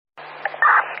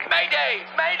Mayday!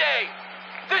 Mayday!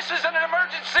 This is an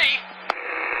emergency!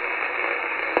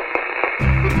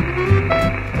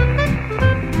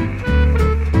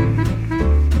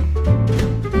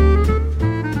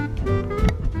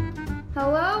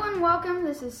 Hello and welcome.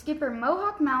 This is Skipper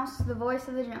Mohawk Mouse, the voice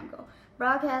of the jungle,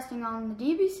 broadcasting on the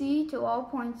DBC to all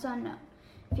points unknown.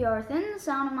 If you are within the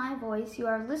sound of my voice, you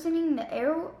are listening to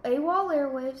AWOL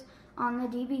airwaves on the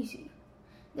DBC.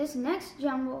 This next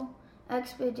jungle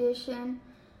expedition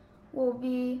will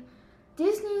be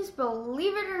Disney's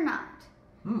Believe It or Not,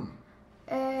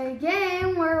 a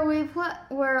game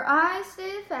where I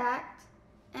state a fact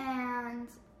and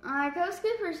my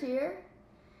co-skippers here,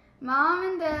 Mom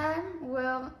and Dad,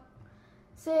 will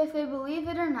say if they believe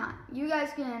it or not. You guys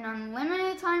get an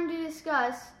unlimited time to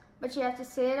discuss, but you have to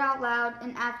say it out loud,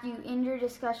 and after you end your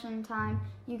discussion time,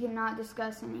 you cannot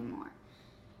discuss anymore.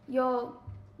 You'll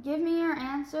give me your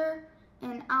answer,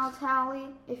 and I'll tally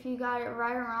if you got it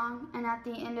right or wrong, and at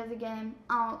the end of the game,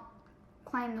 I'll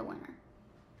claim the winner.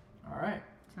 All right.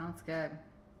 Sounds good.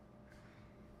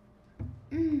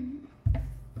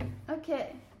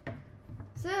 Okay,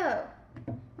 so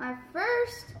my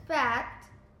first fact,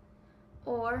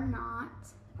 or not,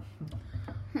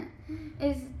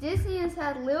 is Disney has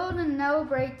had little to no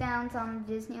breakdowns on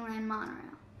the Disneyland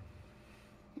monorail.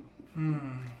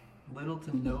 Little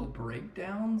to no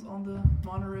breakdowns on the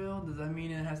monorail? Does that mean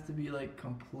it has to be like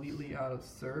completely out of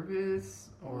service,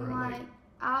 or like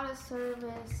out of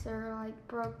service, or like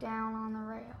broke down on the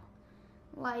rail?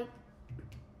 Like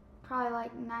probably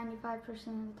like 95%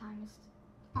 of the time it's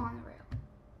on the rail.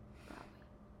 Probably.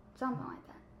 Something like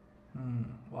that.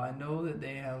 Well, I know that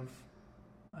they have,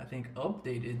 I think,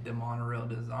 updated the monorail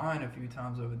design a few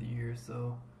times over the years,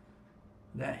 so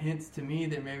that hints to me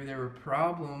that maybe there were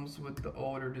problems with the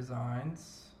older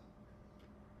designs.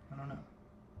 I don't know.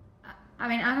 I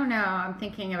mean, I don't know. I'm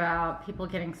thinking about people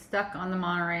getting stuck on the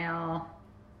monorail.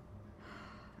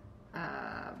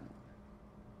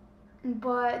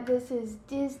 But this is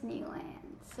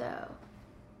Disneyland, so.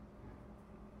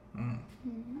 And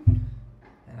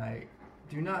I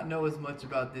do not know as much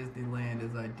about Disneyland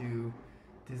as I do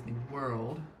Disney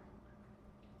World.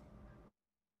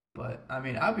 But, I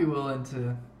mean, I'd be willing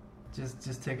to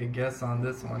just take a guess on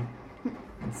this one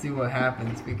and see what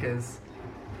happens, because,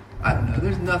 I don't know,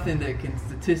 there's nothing that can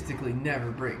statistically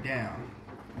never break down.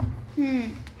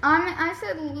 I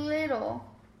said little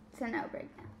to no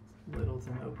breakdowns. Little to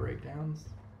no breakdowns?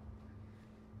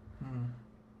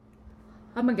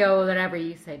 I'm going to go with whatever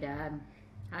you say, Dad.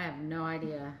 I have no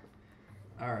idea.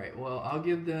 All right, well, I'll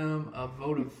give them a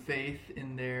vote of faith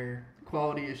in their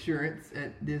quality assurance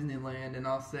at Disneyland, and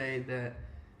I'll say that,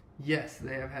 yes,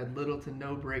 they have had little to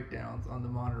no breakdowns on the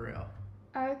monorail.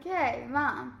 Okay,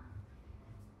 Mom,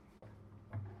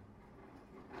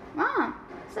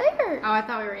 say her. Oh, I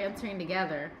thought we were answering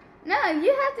together. No,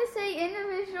 you have to say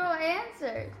individual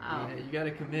answers. Oh. Yeah, you got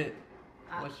to commit.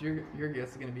 What's your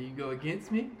guess going to be? You go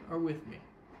against me or with me?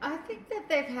 I think that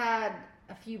they've had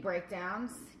a few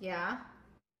breakdowns, yeah.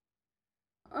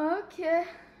 Okay,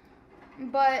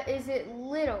 but is it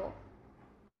little?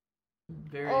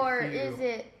 Very or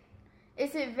few.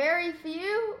 is it very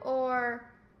few or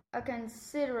a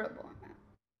considerable amount?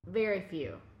 Very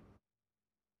few.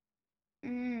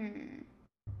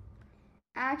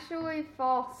 Actually,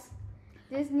 false.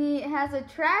 Disney has a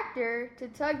tractor to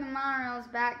tug the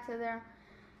monorails back to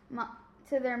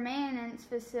their maintenance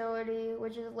facility,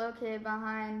 which is located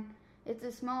behind It's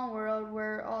a Small World,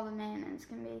 where all the maintenance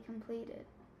can be completed.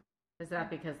 Is that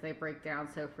because they break down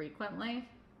so frequently?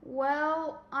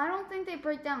 Well, I don't think they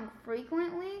break down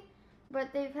frequently,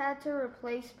 but they've had to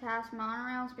replace past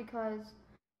monorails because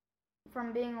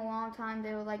from being a long time,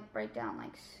 they would like break down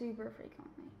like super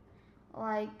frequently.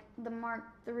 Like the Mark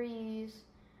IIIs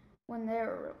when they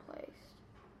were replaced.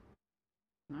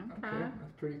 Okay,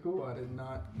 that's pretty cool. I did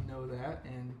not know that,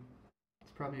 and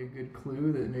it's probably a good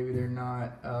clue that maybe they're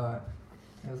not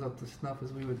as up to snuff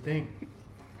as we would think.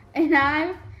 And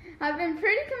I've been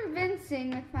pretty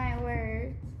convincing with my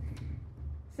words.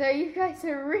 So you guys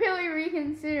are really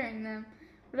reconsidering them,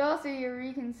 but also you're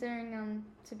reconsidering them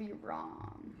to be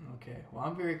wrong. Okay, well,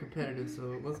 I'm very competitive,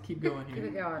 so let's keep going here. Keep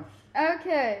it going.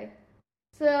 Okay,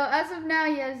 so as of now,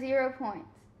 you have 0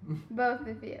 points, both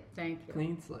of you. Thank you.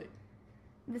 Clean slate.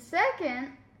 The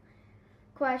second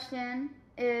question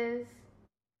is,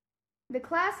 the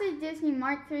classic Disney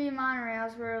Mark III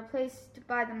monorails were replaced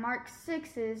by the Mark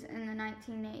VIs in the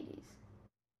 1980s.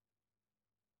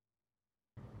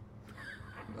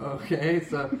 Okay,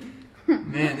 so,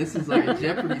 man, this is like a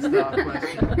Jeopardy style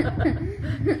question.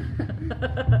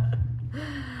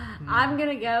 I'm going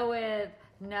to go with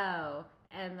no.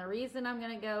 And the reason I'm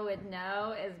going to go with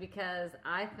no is because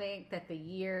I think that the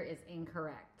year is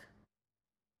incorrect.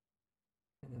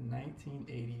 In the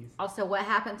 1980s. Also, what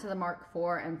happened to the Mark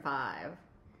IV and V?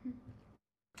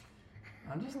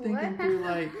 I'm just thinking through,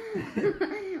 like...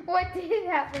 What did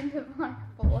happen to Mark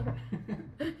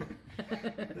IV?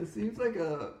 It seems like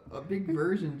a big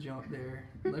version jump there.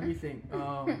 Let me think.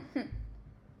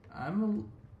 I'm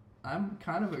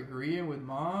kind of agreeing with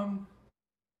Mom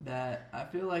that I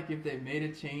feel like if they made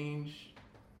a change,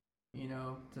 you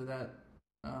know, to that,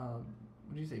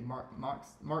 what do you say,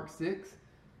 Mark 6,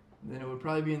 then it would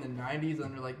probably be in the 90s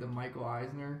under like the Michael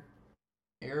Eisner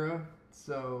era.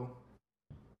 So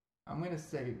I'm going to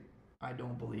say I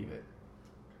don't believe it.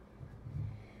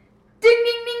 Ding,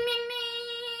 ding, ding, ding,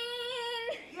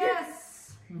 ding!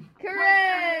 Yes!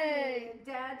 Correct!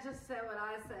 Dad just said what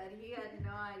I said. He had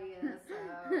no idea. So,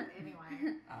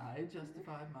 anyway. I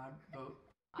justified my vote.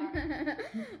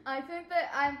 I think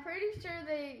that I'm pretty sure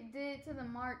they did it to the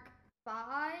Mark V,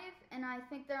 and I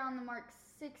think they're on the Mark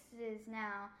 6s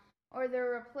now. Or they're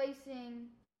replacing,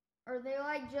 or they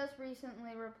like just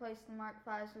recently replaced the Mark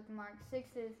 5s with the Mark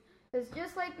 6s. Because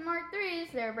just like the Mark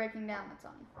 3s, they're breaking down the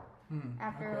tongue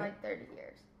after like 30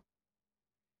 years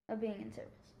of being in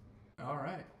service. All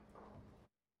right.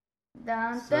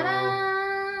 Dun, So, dun,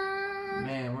 dun.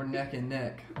 Man, we're neck and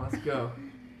neck. Let's go.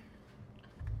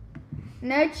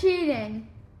 No cheating.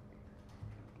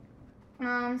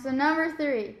 So number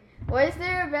 3. Was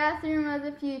there a bathroom of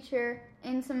the future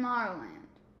in Tomorrowland?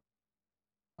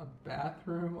 A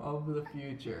bathroom of the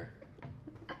future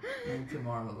in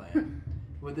Tomorrowland.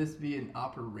 Would this be an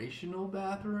operational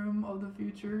bathroom of the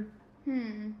future?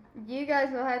 You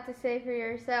guys will have to say for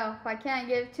yourself. I can't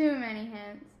give too many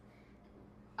hints.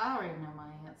 I already know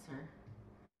my answer.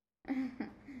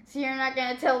 So you're not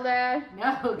gonna tell Dad?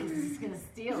 No, because he's going to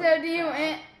steal So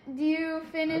it. do you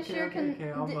finish Okay, your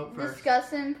okay, I'll vote first.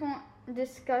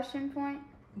 discussion point?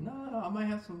 No, I might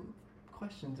have some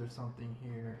questions or something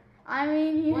here. I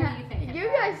mean, What are you thinking, you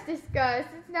Dad? guys discuss.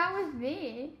 It's not with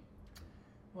me.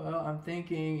 Well, I'm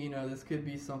thinking, you know, this could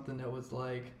be something that was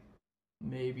like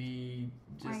maybe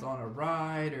just on a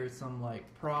ride or some like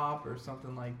prop or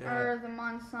something like that. Or the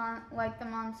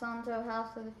Monsanto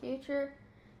House of the Future,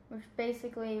 which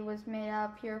basically was made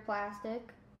out of pure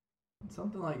plastic.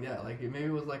 Something like that. Like maybe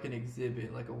it was like an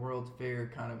exhibit, like a World's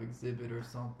Fair kind of exhibit or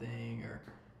something, or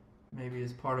maybe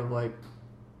it's part of like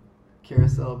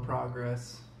Carousel of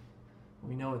Progress.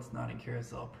 We know it's not in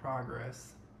Carousel of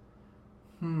Progress.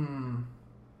 I'm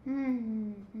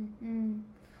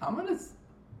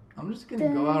just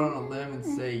gonna go out on a limb and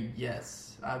say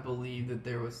yes. I believe that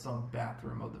there was some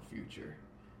bathroom of the future.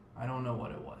 I don't know what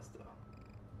it was though.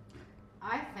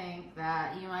 I think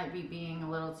that you might be being a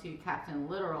little too Captain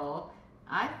Literal.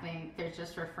 I think they're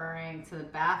just referring to the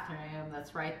bathroom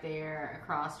that's right there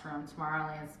across from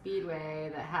Tomorrowland Speedway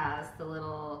that has the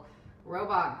little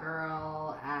robot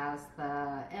girl as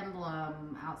the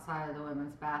emblem outside of the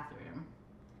women's bathroom.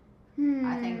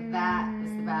 I think that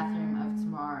is the bathroom of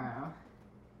tomorrow.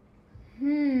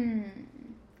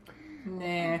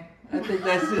 Nah, I think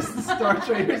that's just the Star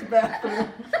Traders bathroom.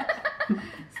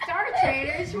 Star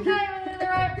Traders? You're not even in the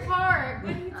right park.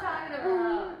 What are you talking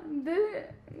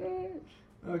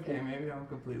about? Okay, maybe I'm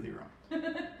completely wrong.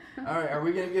 Alright, are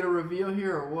we gonna get a reveal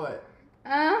here or what?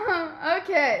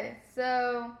 Okay,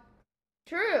 so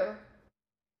true.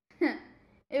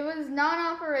 It was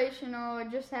non-operational. It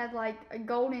just had like a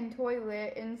golden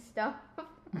toilet and stuff.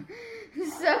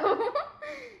 So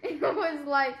it was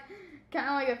like kind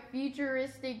of like a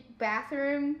futuristic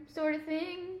bathroom sort of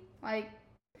thing, like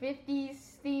 50s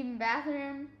themed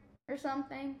bathroom or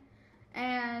something.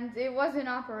 And it wasn't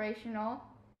operational,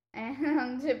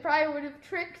 and it probably would have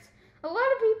tricked a lot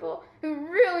of people who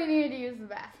really needed to use the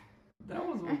bathroom. That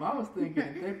was what I was thinking.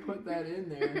 If they put that in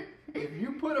there, if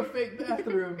you put a fake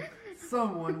bathroom,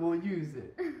 someone will use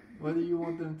it, whether you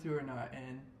want them to or not,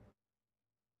 and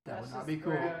that would not be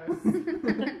cool.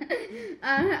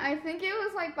 I think it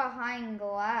was like behind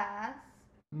glass,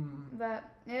 but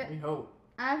we hope.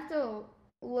 I have to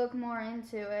look more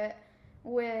into it.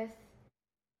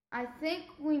 I think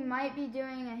we might be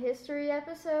doing a history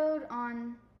episode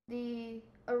on the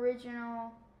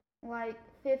original, like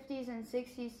 50s and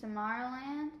 60s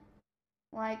Tomorrowland,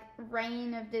 like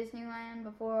reign of Disneyland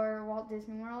before Walt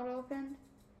Disney World opened.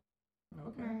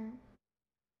 Okay.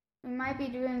 We might be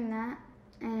doing that,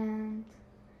 and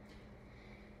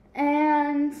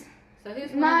So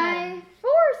who's my winning?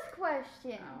 fourth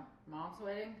question. Oh, Mom's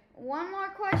waiting? One more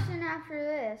question after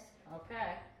this.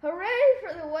 Okay. Hooray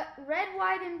for the Red,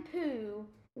 White, and Pooh.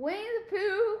 Winnie the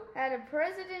Pooh had a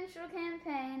presidential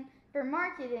campaign for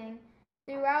marketing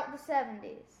throughout the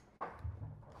 70s.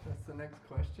 That's the next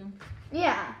question.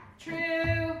 Yeah.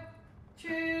 True.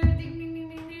 True. Ding, ding, ding,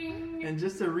 ding, ding. And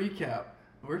just to recap,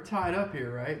 we're tied up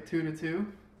here, right? 2-2.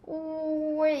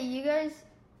 Wait, you guys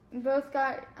both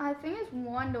got, I think it's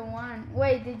 1-1.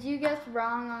 Wait, did you guess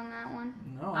wrong on that one?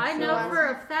 No, I said know I- for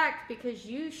a fact because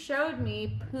you showed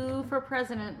me Pooh for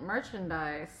President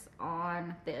merchandise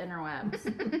on the interwebs.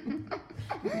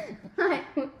 I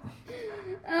think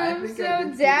I so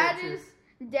did see that Dad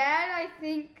too. I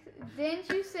think, didn't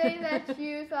you say that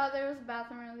you thought there was a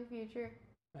bathroom in the future?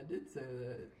 I did say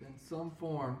that in some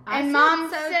form. I And said Mom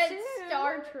so said too.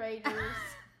 Star Traders.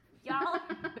 Y'all.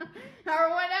 Or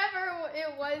whatever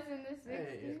it was in the 60s.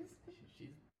 Hey, she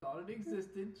thought it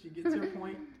existed. She gets her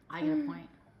point. I get a point.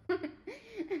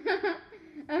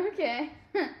 Okay.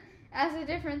 That's a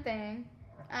different thing.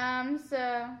 All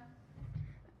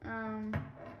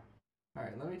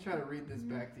right, let me try to read this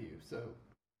back to you. So,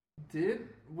 did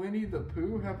Winnie the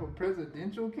Pooh have a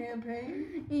presidential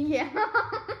campaign? Yeah.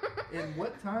 In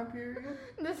what time period?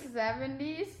 The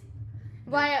 70s.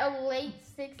 Like late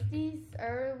 60s,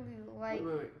 early, like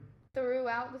Wait.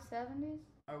 throughout the 70s.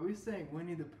 Are we saying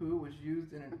Winnie the Pooh was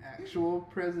used in an actual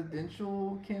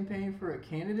presidential campaign for a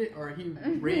candidate, or he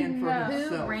ran for No.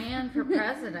 himself? Who ran for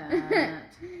president?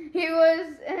 He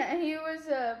was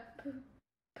a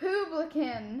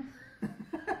publican.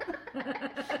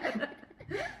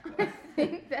 I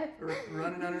think that's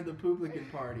Running under the Publican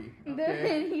Party.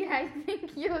 Okay. I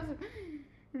think he was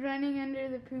running under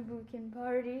the Republican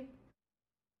Party.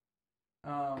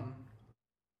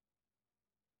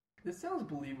 This sounds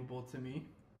believable to me.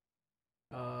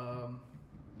 I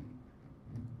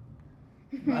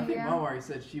think Yeah. Mom already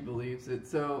said she believes it.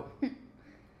 So,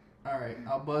 all right,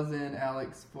 I'll buzz in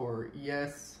Alex for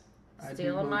yes. I do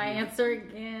Stealing my believe- answer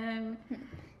again.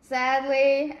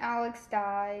 Sadly, Alex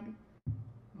died.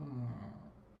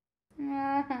 The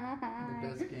Are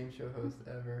best game show host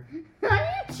ever. you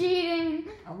cheating?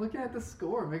 I'm looking at the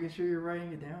score, making sure you're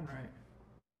writing it down right.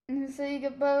 So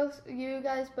you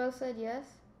guys both said yes?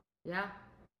 Yeah.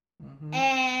 Mm-hmm.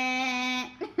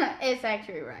 And it's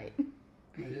actually right.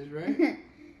 It is right.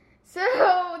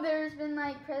 So there's been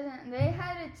like they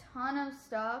had a ton of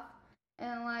stuff,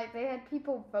 and like they had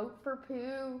people vote for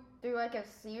Pooh through like a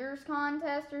Sears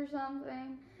contest or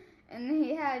something, and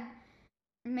he had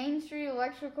Main Street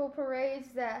electrical parades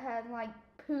that had like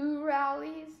Pooh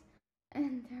rallies,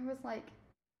 and there was like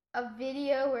a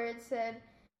video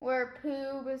where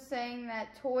Pooh was saying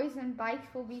that toys and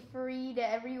bikes will be free to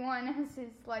everyone as his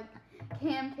like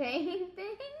campaign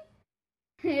thing.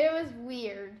 It was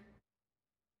weird.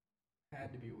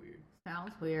 Had to be weird.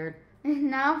 Sounds weird. And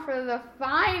now for the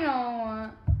final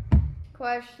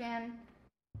question.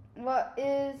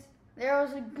 There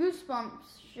was a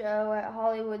Goosebumps show at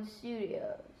Hollywood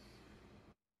Studios.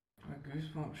 A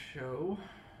Goosebumps show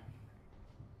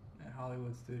at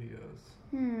Hollywood Studios.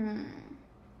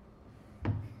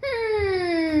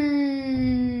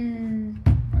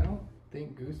 I don't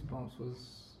think Goosebumps was.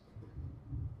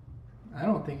 I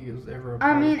don't think it was ever a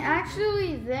part I mean, of Disney.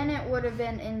 actually, then it would have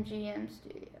been MGM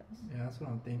Studios. Yeah, that's what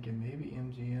I'm thinking. Maybe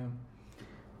MGM.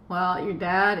 Well, your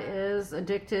dad is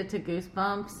addicted to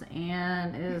Goosebumps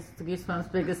and is the Goosebumps'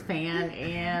 biggest fan,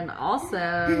 and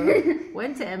also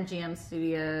went to MGM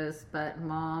Studios, but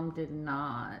Mom did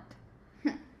not.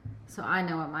 So I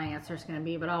know what my answer is going to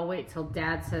be, but I'll wait till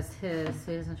Dad says his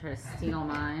so he doesn't try to steal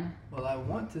mine. Well, I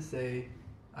want to say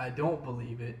I don't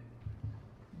believe it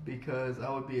because I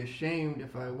would be ashamed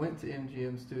if I went to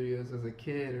MGM Studios as a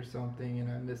kid or something and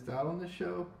I missed out on the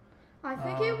show. I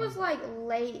think it was like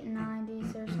late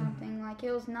 90s or something. Like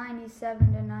it was 97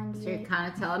 to So you're 98.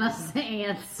 kind of telling us the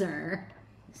answer.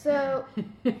 So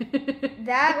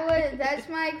that's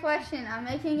my question. I'm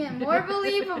making it more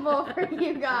believable for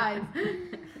you guys.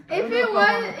 don't know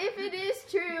if If it is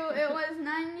true, it was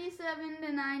 97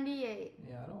 to 98.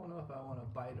 Yeah, I don't know if I want to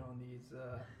bite on these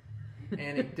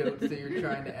anecdotes that you're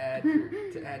trying to add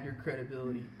to add your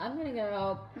credibility. I'm going to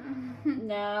go,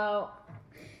 no.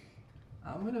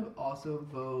 I'm gonna also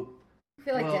vote. I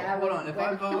feel like Well, Dad hold would on, if go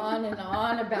I vote- on and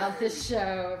on about this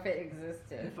show if it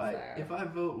existed. If I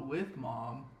vote with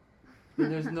Mom,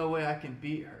 then there's no way I can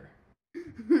beat her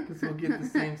because we'll get the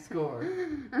same score.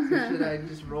 So should I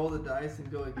just roll the dice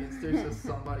and go against her so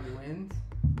somebody wins?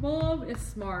 Mom is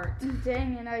smart.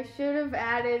 Dang it, I should have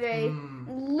added a Hmm.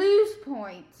 lose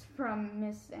points from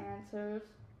missed answers.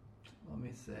 Let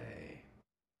me say.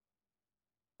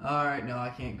 All right, no, I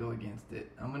can't go against it.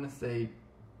 I'm gonna say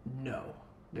no.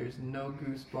 There's no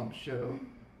Goosebumps show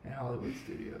at Hollywood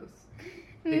Studios.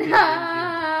 No!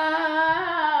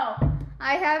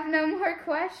 I have no more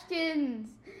questions.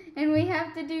 and we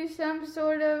have to do some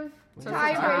sort of What's the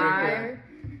tiebreaker.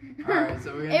 Alright,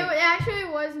 so we're It gonna... actually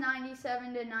was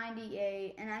 97 to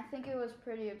 98, and I think it was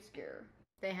pretty obscure.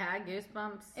 They had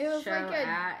Goosebumps It was show like a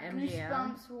at MGM.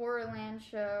 Goosebumps Horrorland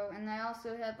show, and they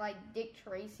also had like Dick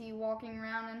Tracy walking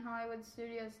around in Hollywood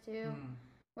Studios too,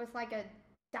 with like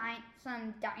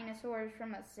some dinosaurs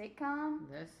from a sitcom.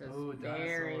 This is Oh,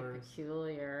 very dinosaurs.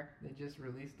 peculiar. They just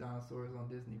released Dinosaurs on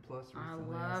Disney Plus I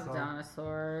recently. love saw-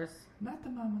 dinosaurs. Not the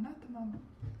mama, not the mama.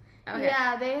 Okay.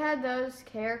 Yeah, they had those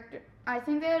characters. I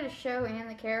think they had a show and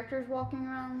the characters walking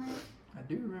around there. I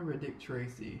do remember Dick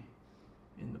Tracy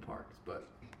in the parks, but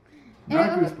And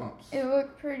not it Goosebumps. It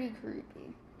looked pretty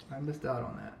creepy. I missed out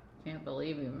on that. Can't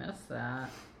believe you missed that.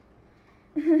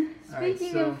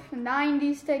 Speaking so- of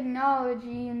 90s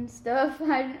technology and stuff,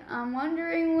 I'm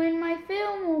wondering when my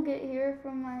film will get here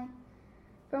from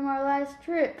our last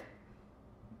trip.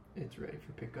 It's ready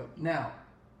for pickup. Now,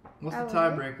 what's Oh, the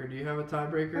tiebreaker? Do you have a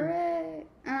tiebreaker? Hooray!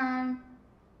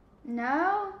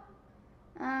 No.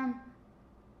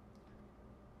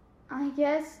 I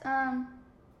guess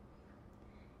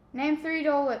name 3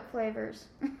 Dole Whip flavors.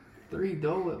 3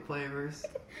 Dole Whip flavors.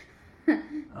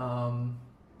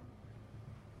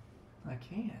 I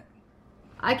can't.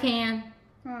 I can.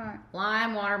 Alright.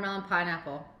 Lime, watermelon,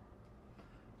 pineapple.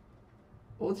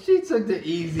 Well, she took the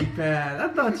easy path. I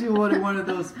thought you wanted one of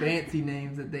those fancy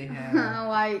names that they have.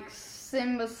 Like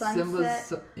Simba Sunset.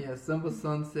 Simba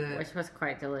Sunset. Which was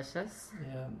quite delicious.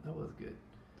 Yeah, that was good.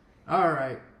 All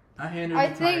right, I handed I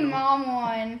the think title. Mom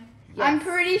won. I'm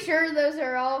pretty sure those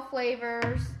are all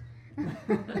flavors.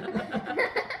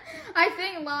 I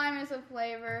think lime is a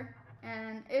flavor,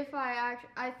 and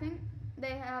I think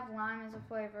they have lime as a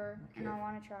flavor, and I Okay.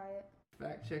 want to try it.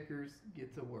 Fact checkers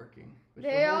get to working. But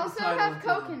They she'll hold the also title have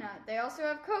until- coconut. They also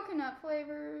have coconut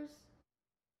flavors,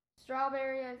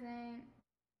 strawberry, I think,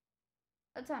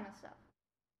 a ton of stuff.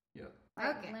 Yep.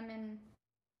 Like Okay. lemon.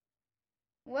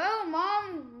 Well,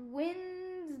 Mom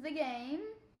wins the game,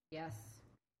 Yes.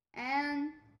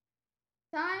 and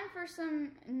time for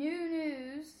some new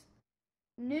news.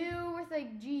 New with a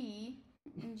G,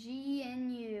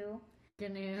 GNU.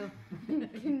 Canoe.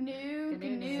 Canoe,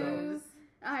 news.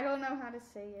 I don't know how to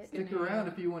say it. Stick around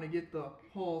if you want to get the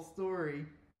whole story.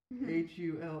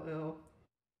 HULL.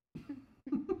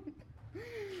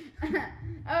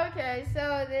 Okay,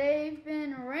 so they've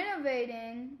been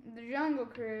renovating the Jungle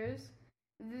Cruise.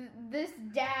 This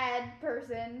dad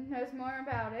person knows more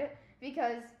about it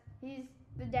because he's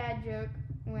the dad joke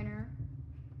winner.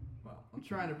 Well, I'm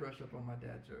trying to brush up on my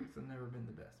dad jokes. I've never been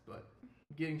the best, but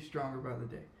I'm getting stronger by the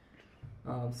day.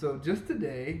 So just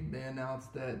today, they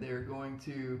announced that they're going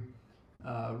to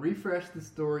refresh the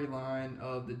storyline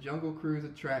of the Jungle Cruise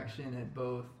attraction at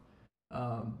both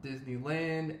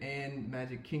Disneyland and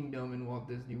Magic Kingdom in Walt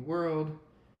Disney World.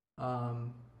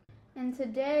 And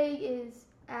today is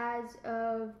as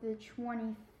of the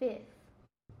 25th.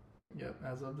 Yep,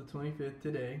 as of the 25th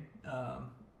today,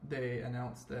 they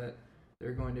announced that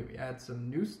they're going to add some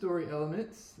new story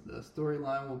elements. The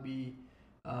storyline will be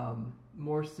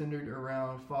more centered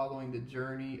around following the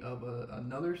journey of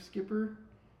another skipper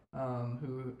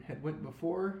who had went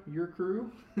before your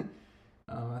crew.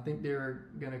 I think they're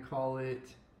going to call it,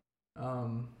 I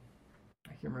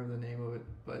can't remember the name of it,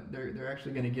 but they're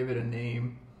actually going to give it a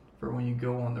name for when you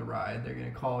go on the ride. They're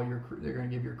going to call they're going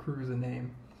to give your cruise a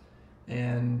name.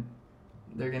 And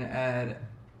they're going to add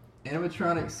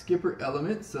animatronic skipper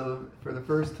elements. So for the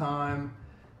first time,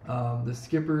 the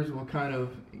skippers will kind of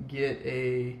get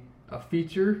a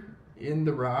feature in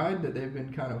the ride that they've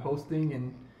been kind of hosting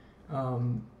and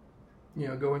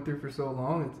going through for so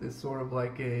long. It's sort of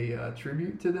like a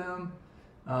tribute to them.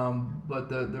 But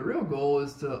the real goal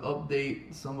is to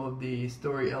update some of the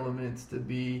story elements to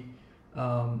be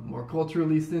more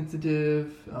culturally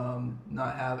sensitive,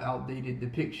 not have outdated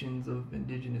depictions of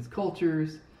indigenous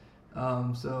cultures.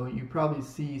 So you probably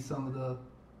see some of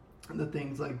the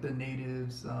things like the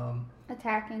natives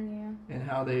Attacking and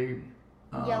how they you.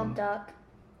 Yell duck.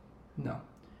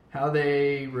 how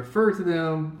they refer to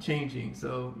them changing.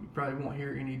 So you probably won't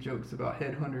hear any jokes about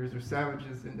headhunters or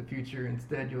savages in the future.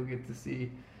 Instead, you'll get to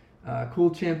see cool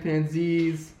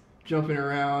chimpanzees jumping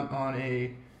around on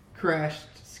a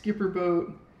crashed skipper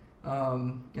boat,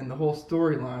 and the whole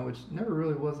storyline, which never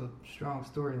really was a strong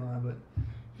storyline, but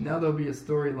now there'll be a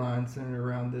storyline centered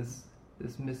around this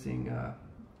missing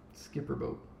skipper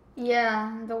boat.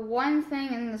 Yeah, the one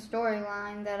thing in the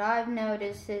storyline that I've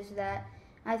noticed is that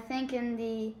I think in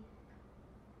the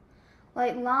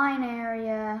line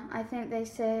area, I think they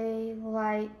say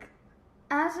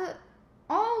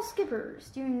all skippers,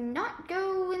 do not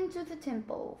go into the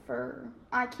temple for,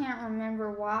 I can't remember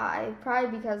why,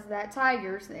 probably because that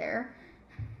tiger's there.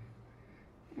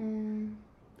 And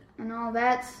all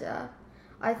that stuff.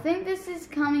 I think this is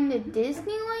coming to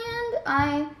Disneyland.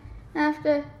 I have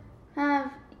to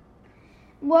have,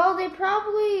 well, they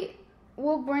probably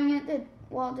will bring it to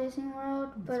Walt Disney World,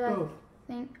 but I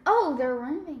think, oh, they're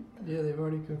renting. Yeah, they've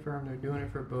already confirmed they're doing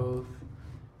it for both.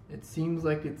 It seems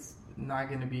like it's not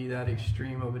going to be that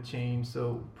extreme of a change,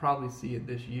 so probably see it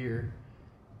this year,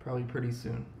 probably pretty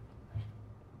soon.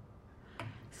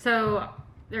 So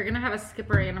they're going to have a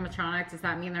skipper animatronic. Does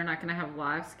that mean they're not going to have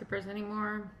live skippers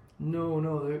anymore?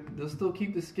 No, they'll still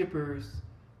keep the skippers,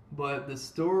 but the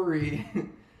story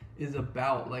is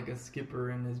about like a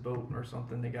skipper in his boat or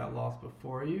something that got lost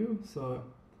before you, so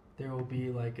there will be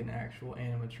like an actual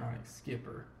animatronic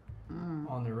skipper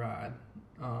on the ride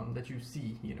that you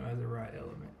see, as a ride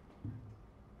element.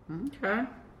 Okay.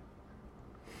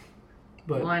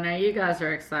 But, well, I know you guys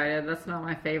are excited. That's not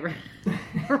my favorite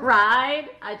ride.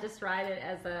 I just ride it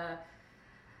as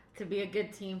to be a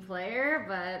good team player,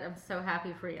 but I'm so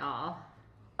happy for y'all.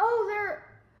 Oh, they're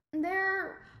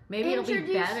maybe it'll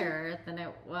be better than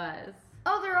it was.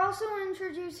 Oh, they're also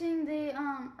introducing the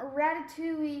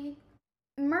Ratatouille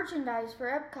merchandise for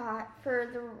Epcot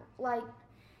for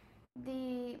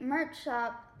the merch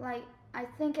shop, I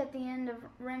think at the end of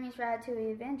Remy's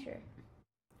Ratatouille Adventure.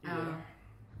 Yeah.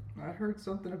 I heard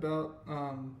something about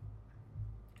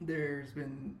there's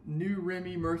been new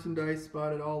Remy merchandise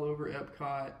spotted all over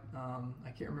Epcot. I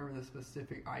can't remember the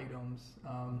specific items,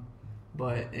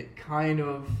 but it kind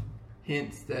of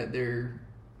hints that they're,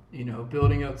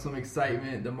 building up some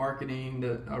excitement, the marketing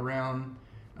around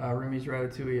Remy's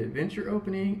Ratatouille Adventure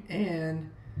opening, and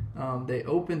they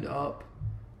opened up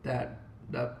that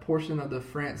portion of the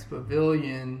France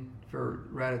Pavilion for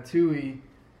Ratatouille,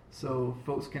 so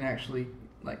folks can actually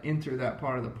enter that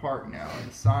part of the park now,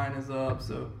 and the sign is up,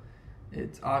 so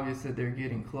it's obvious that they're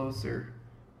getting closer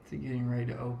to getting ready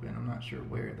to open. I'm not sure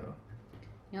where though.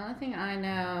 The only thing I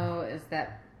know is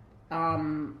that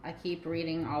I keep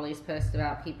reading all these posts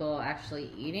about people actually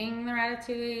eating the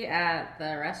Ratatouille at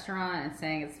the restaurant and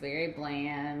saying it's very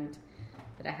bland,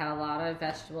 that it had a lot of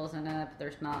vegetables in it, but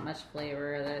there's not much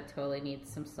flavor, that it totally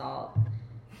needs some salt.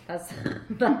 That's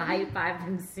the hype I've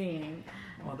been seeing.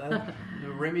 Well,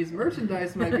 the Remy's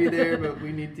merchandise might be there, but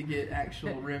we need to get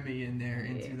actual Remy in there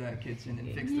into that kitchen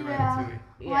and fix the Ratatouille.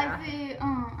 Yeah.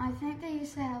 I think they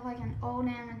used to have an old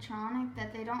animatronic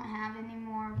that they don't have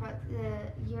anymore, but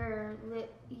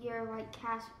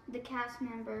the cast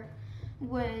member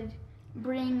would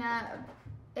bring up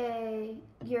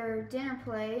your dinner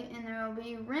plate, and there will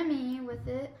be Remy with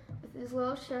his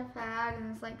little chef bag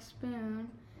and his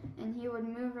spoon, and he would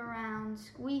move around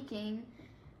squeaking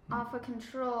off of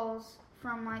controls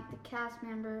from the cast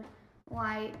member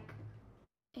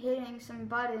hitting some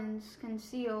buttons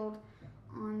concealed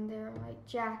on their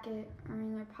jacket or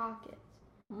in their pockets.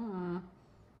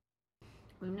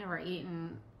 We've never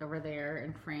eaten over there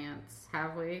in France,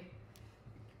 have we?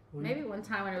 Maybe one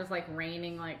time when it was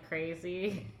raining like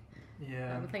crazy.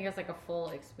 Yeah. I think it's a full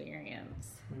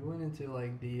experience. We went into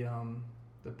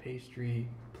the pastry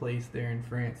place there in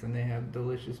France, and they have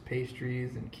delicious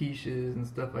pastries and quiches and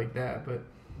stuff like that, but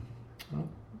I don't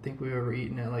think we've ever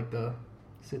eaten at the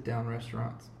sit-down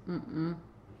restaurants. Yeah.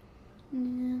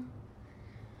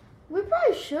 We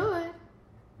probably should.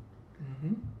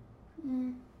 Yeah.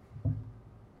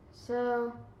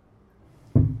 So,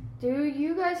 do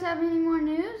you guys have any more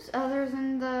news other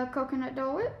than the coconut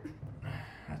Dole Whip?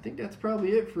 I think that's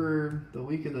probably it for the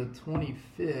week of the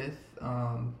 25th.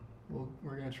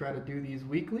 We're going to try to do these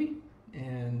weekly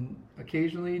and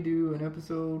occasionally do an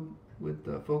episode with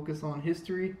a focus on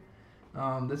history.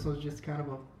 This was just kind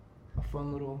of a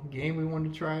fun little game we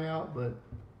wanted to try out, but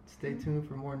stay tuned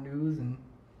for more news and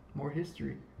more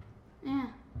history. Yeah.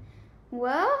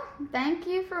 Well, thank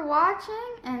you for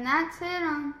watching, and that's it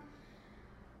on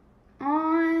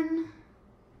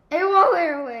AWOL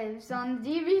Airwaves on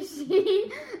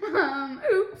DBC.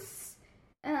 Oops.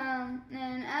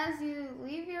 And as you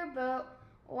leave your boat,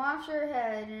 watch your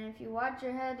head. And if you watch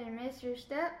your head and miss your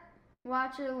step,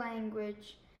 watch your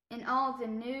language. And all the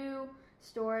new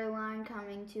storyline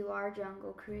coming to our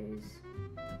Jungle Cruise.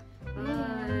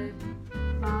 Bye.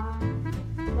 Bye.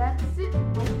 That's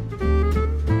it.